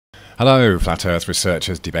Hello, Flat Earth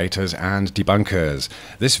researchers, debaters and debunkers.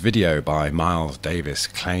 This video by Miles Davis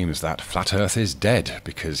claims that Flat Earth is dead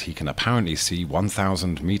because he can apparently see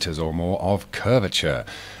 1,000 meters or more of curvature,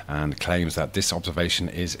 and claims that this observation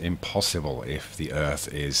is impossible if the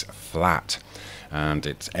Earth is flat. And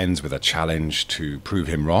it ends with a challenge to prove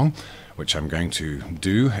him wrong, which I'm going to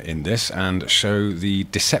do in this and show the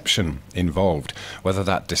deception involved. Whether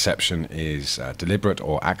that deception is deliberate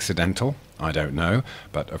or accidental, I don't know,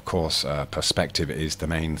 but of course perspective is the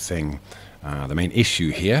main thing, the main issue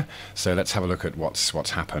here. So let's have a look at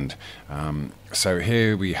what's happened. So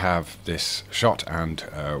here we have this shot, and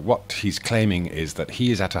what he's claiming is that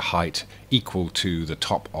he is at a height equal to the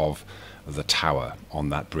top of the tower on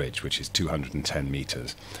that bridge, which is 210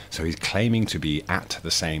 meters. So he's claiming to be at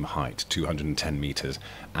the same height, 210 meters,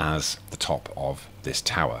 as the top of this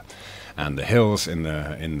tower. And the hills in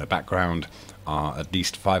the background are at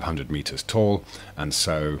least 500 meters tall, and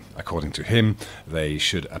so according to him they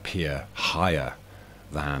should appear higher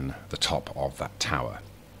than the top of that tower.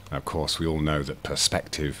 Now, of course, we all know that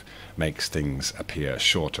perspective makes things appear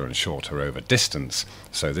shorter and shorter over distance,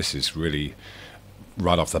 so this is really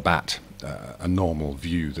right off the bat a normal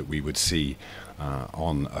view that we would see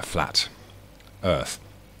on a flat Earth.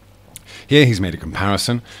 Here he's made a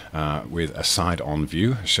comparison with a side-on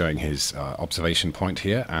view showing his observation point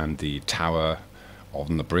here and the tower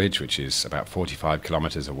on the bridge, which is about 45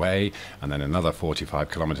 kilometers away, and then another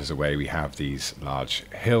 45 kilometers away we have these large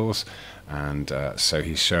hills, and so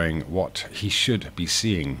he's showing what he should be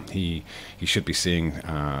seeing. He should be seeing,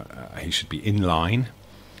 he should be in line.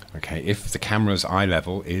 Okay, if the camera's eye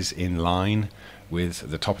level is in line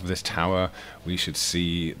with the top of this tower, we should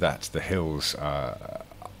see that the hills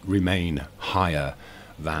remain higher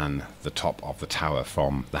than the top of the tower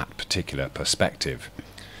from that particular perspective.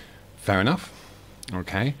 Fair enough?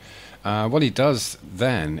 Okay. What he does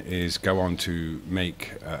then is go on to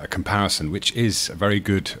make a comparison, which is a very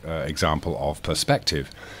good example of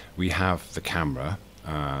perspective. We have the camera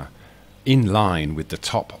in line with the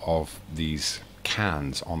top of these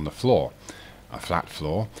cans on the floor, a flat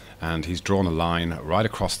floor, and he's drawn a line right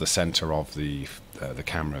across the center of the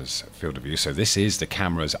camera's field of view. So this is the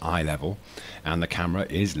camera's eye level, and the camera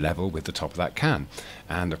is level with the top of that can,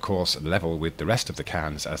 and of course level with the rest of the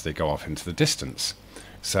cans as they go off into the distance.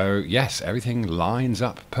 So yes, everything lines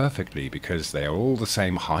up perfectly because they are all the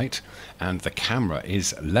same height, and the camera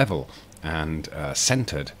is level and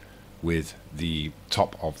centered with the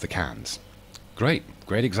top of the cans. Great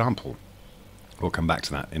example. We'll come back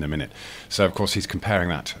to that in a minute. So of course he's comparing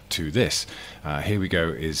that to this. Here we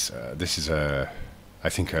go. This is I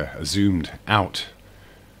think a zoomed out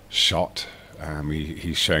shot.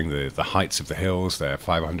 He's showing the heights of the hills. They're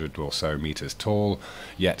 500 or so meters tall,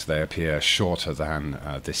 yet they appear shorter than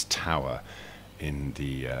this tower in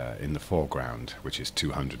the foreground, which is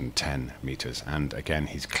 210 meters. And again,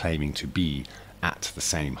 he's claiming to be at the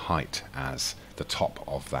same height as the top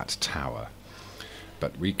of that tower.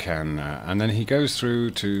 But we can, and then he goes through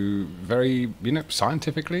to very,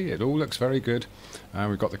 scientifically, it all looks very good.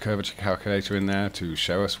 We've got the curvature calculator in there to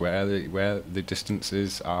show us where the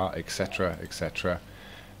distances are, etc., etc.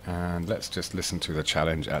 And let's just listen to the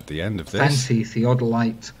challenge at the end of this. Fancy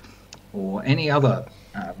theodolite or any other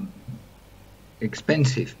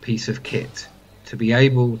expensive piece of kit to be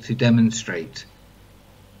able to demonstrate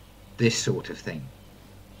this sort of thing.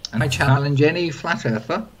 And I challenge any flat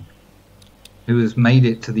earther who has made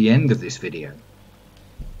it to the end of this video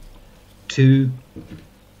to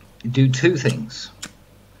do two things.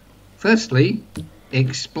 Firstly,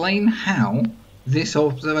 explain how this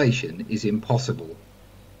observation is is possible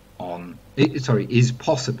on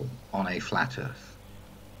a flat Earth.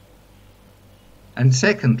 And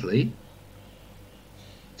secondly,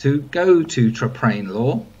 to go to Traprane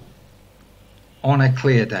law on a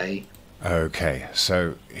clear day. Okay,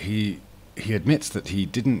 so he admits that he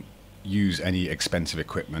didn't use any expensive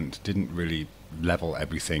equipment, didn't really level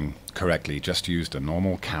everything correctly, just used a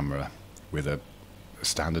normal camera with a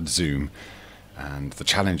standard zoom, and the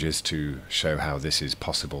challenge is to show how this is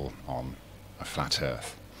possible on a flat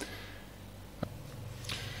Earth.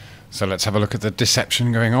 So let's have a look at the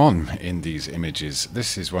deception going on in these images.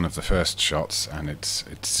 This is one of the first shots, and it's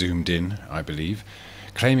zoomed in, I believe,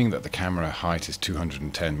 claiming that the camera height is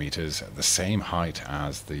 210 meters, the same height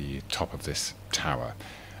as the top of this tower,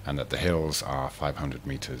 and that the hills are 500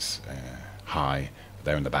 meters high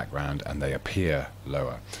there in the background, and they appear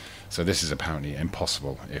lower. So this is apparently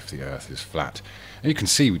impossible if the Earth is flat. And you can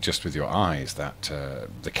see just with your eyes that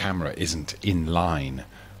the camera isn't in line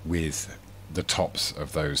with the tops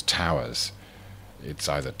of those towers. It's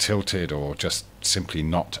either tilted or just simply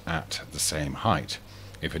not at the same height.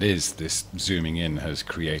 If it is, this zooming in has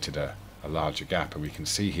created a larger gap, and we can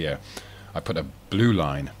see here I put a blue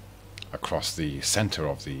line across the center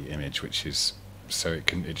of the image, which is so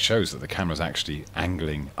it shows that the camera is actually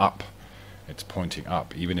angling up. It's pointing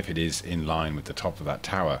up, even if it is in line with the top of that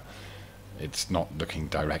tower. It's not looking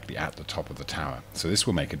directly at the top of the tower. So this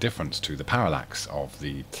will make a difference to the parallax of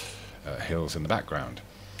the hills in the background.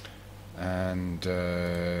 And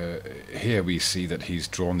here we see that he's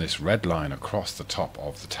drawn this red line across the top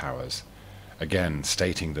of the towers, again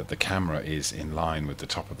stating that the camera is in line with the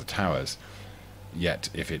top of the towers. Yet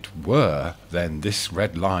if it were, then this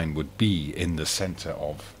red line would be in the center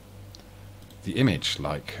of the image,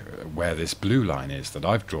 like where this blue line is that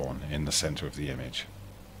I've drawn in the center of the image.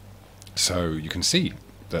 So you can see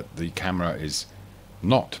that the camera is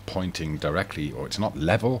not pointing directly, or it's not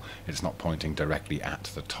level, it's not pointing directly at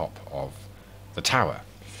the top of the tower.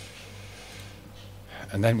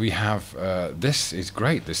 And then we have, this is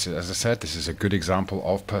great. This, as I said, this is a good example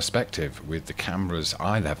of perspective, with the camera's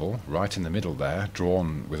eye level right in the middle there,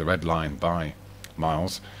 drawn with a red line by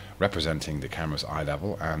Miles, representing the camera's eye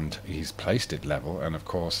level, and he's placed it level, and of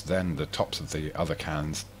course then the tops of the other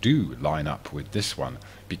cans do line up with this one,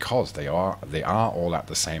 because they are all at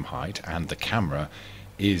the same height, and the camera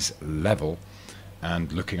is level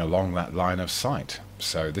and looking along that line of sight.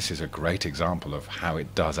 So this is a great example of how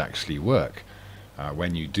it does actually work.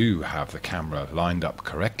 When you do have the camera lined up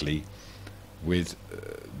correctly with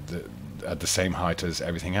at the same height as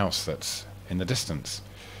everything else that's in the distance.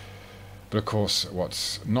 But of course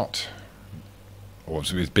what's not, or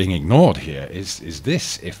is being ignored here, is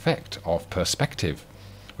this effect of perspective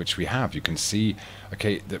which we have. You can see,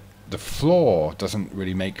 okay, the floor doesn't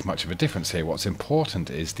really make much of a difference here. What's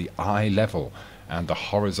important is the eye level and the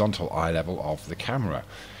horizontal eye level of the camera,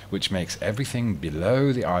 which makes everything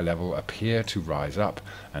below the eye level appear to rise up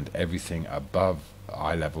and everything above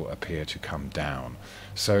eye level appear to come down.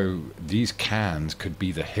 So these cans could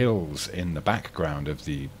be the hills in the background of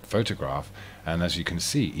the photograph, and as you can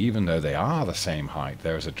see, even though they are the same height,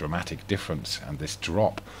 there is a dramatic difference, and this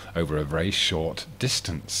drop over a very short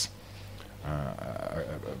distance, a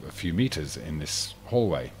few meters in this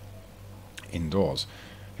hallway indoors.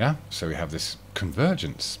 Yeah, so we have this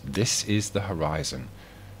convergence. This is the horizon.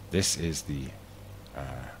 This is the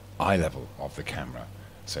eye level of the camera.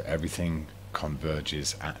 So everything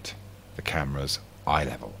converges at the camera's eye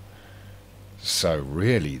level. So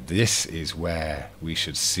really, this is where we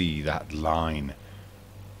should see that line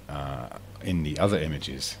in the other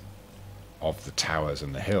images of the towers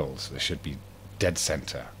and the hills. There should be dead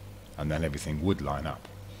center, and then everything would line up.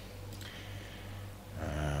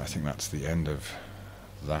 I think that's the end of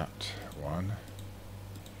that one.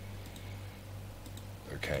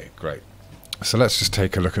 Okay, great. So let's just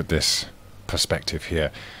take a look at this perspective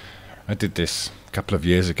here. I did this a couple of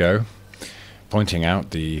years ago, pointing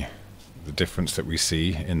out the difference that we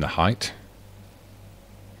see in the height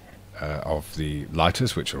of the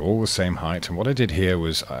lighters, which are all the same height. And what I did here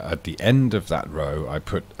was, at the end of that row, I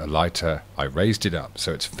put a lighter, I raised it up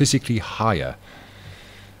so it's physically higher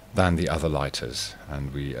than the other lighters.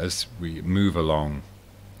 And as we move along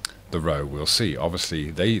the row, we'll see,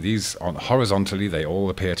 obviously, these horizontally, they all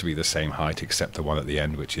appear to be the same height, except the one at the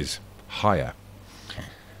end, which is higher.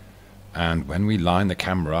 And when we line the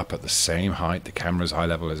camera up at the same height, the camera's eye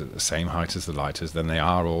level is at the same height as the lighters, then they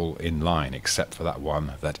are all in line, except for that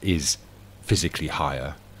one that is physically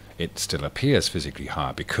higher. It still appears physically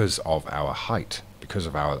higher because of our height, because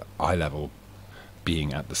of our eye level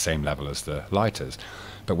being at the same level as the lighters.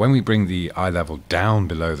 But when we bring the eye level down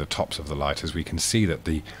below the tops of the lighters, we can see that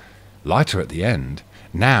the lighter at the end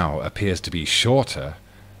now appears to be shorter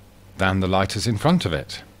than the lighters in front of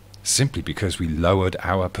it, simply because we lowered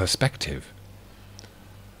our perspective,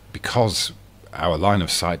 because our line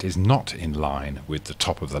of sight is not in line with the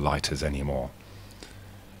top of the lighters anymore.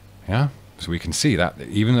 Yeah, so we can see that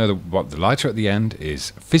even though the lighter at the end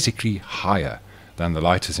is physically higher than the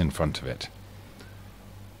lighters in front of it,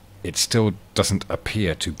 it still doesn't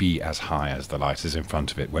appear to be as high as the lighters in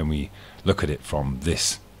front of it when we look at it from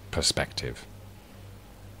this perspective.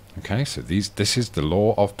 Okay, so this is the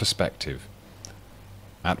law of perspective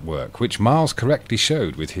at work, which Miles correctly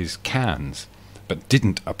showed with his cans, but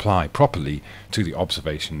didn't apply properly to the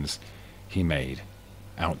observations he made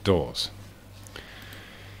outdoors.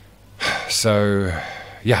 So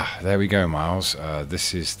yeah, there we go, Miles.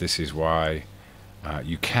 This is why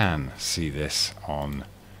you can see this on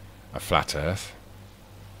a flat Earth.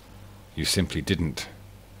 You simply didn't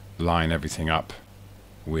line everything up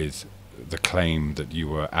with the claim that you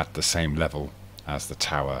were at the same level as the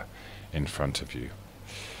tower in front of you.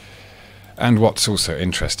 And what's also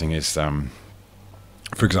interesting is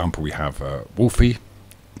For example, we have Wolfie,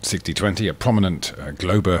 6020, a prominent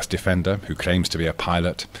globe Earth defender who claims to be a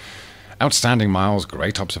pilot. Outstanding, Miles,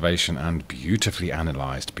 great observation and beautifully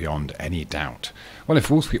analysed beyond any doubt. Well, if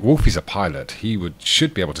Wolfie's a pilot, he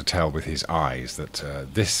should be able to tell with his eyes that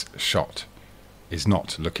this shot is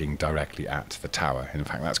not looking directly at the tower. In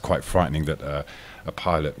fact, that's quite frightening that a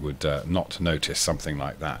pilot would not notice something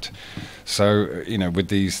like that. So, you know, with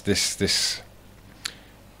this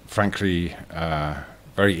frankly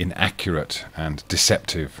very inaccurate and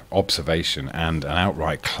deceptive observation and an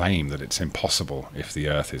outright claim that it's impossible if the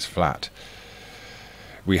Earth is flat,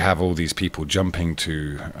 we have all these people jumping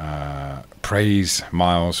to praise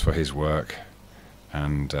Miles for his work,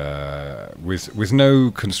 and with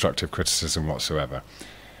no constructive criticism whatsoever.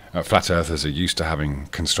 Flat earthers are used to having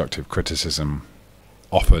constructive criticism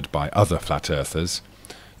offered by other flat earthers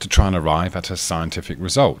to try and arrive at a scientific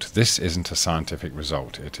result. This isn't a scientific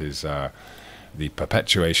result. It is the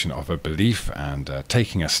perpetuation of a belief and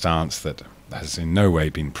taking a stance that has in no way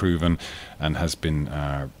been proven and has been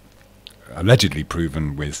allegedly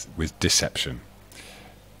proven with deception.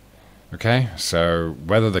 Okay, so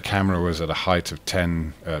whether the camera was at a height of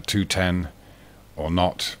 210 or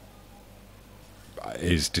not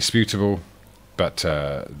is disputable, but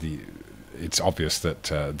it's obvious that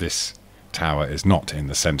this tower is not in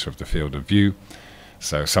the center of the field of view,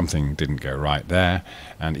 so something didn't go right there.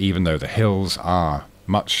 And even though the hills are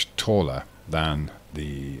much taller than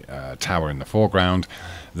the tower in the foreground,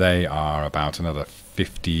 they are about another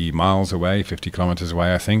 50 miles away, 50 kilometers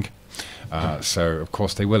away, I think. So, of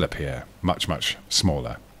course, they will appear much, much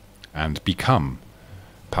smaller and become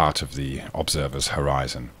part of the observer's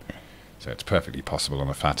horizon. So it's perfectly possible on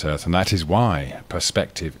a flat Earth, and that is why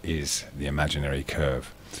perspective is the imaginary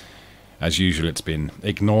curve. As usual, it's been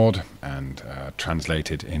ignored and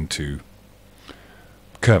translated into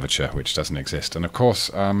curvature, which doesn't exist. And, of course,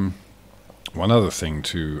 one other thing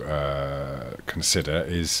to consider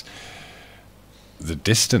is the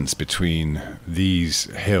distance between these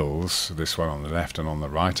hills, this one on the left and on the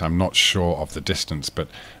right. I'm not sure of the distance, but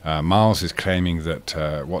Miles is claiming that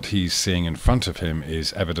what he's seeing in front of him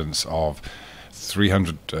is evidence of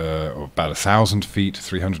 300, or about 1,000 feet,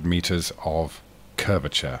 300 meters of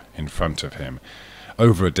curvature in front of him,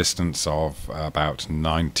 over a distance of about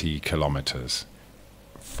 90 kilometers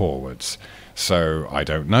forwards. So I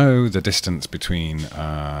don't know the distance between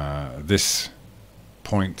this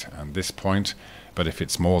point and this point, but if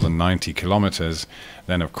it's more than 90 kilometers,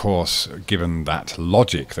 then of course, given that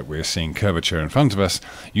logic that we're seeing curvature in front of us,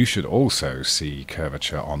 you should also see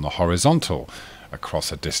curvature on the horizontal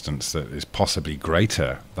across a distance that is possibly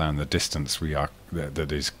greater than the distance we are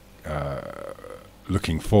that is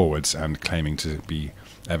looking forwards and claiming to be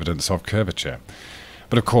evidence of curvature.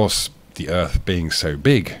 But of course, the Earth being so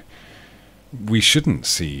big, we shouldn't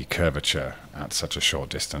see curvature at such a short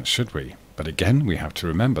distance, should we? But again, we have to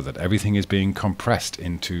remember that everything is being compressed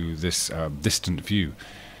into this distant view.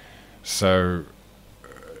 So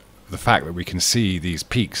the fact that we can see these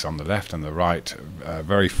peaks on the left and the right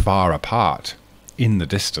very far apart in the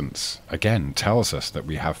distance, again, tells us that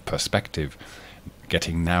we have perspective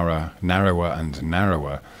getting narrower and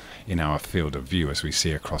narrower in our field of view as we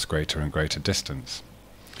see across greater and greater distance.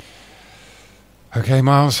 Okay,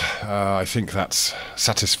 Miles, I think that's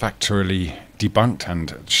satisfactorily debunked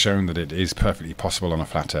and shown that it is perfectly possible on a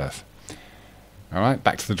flat Earth. All right,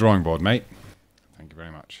 back to the drawing board, mate. Thank you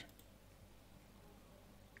very much.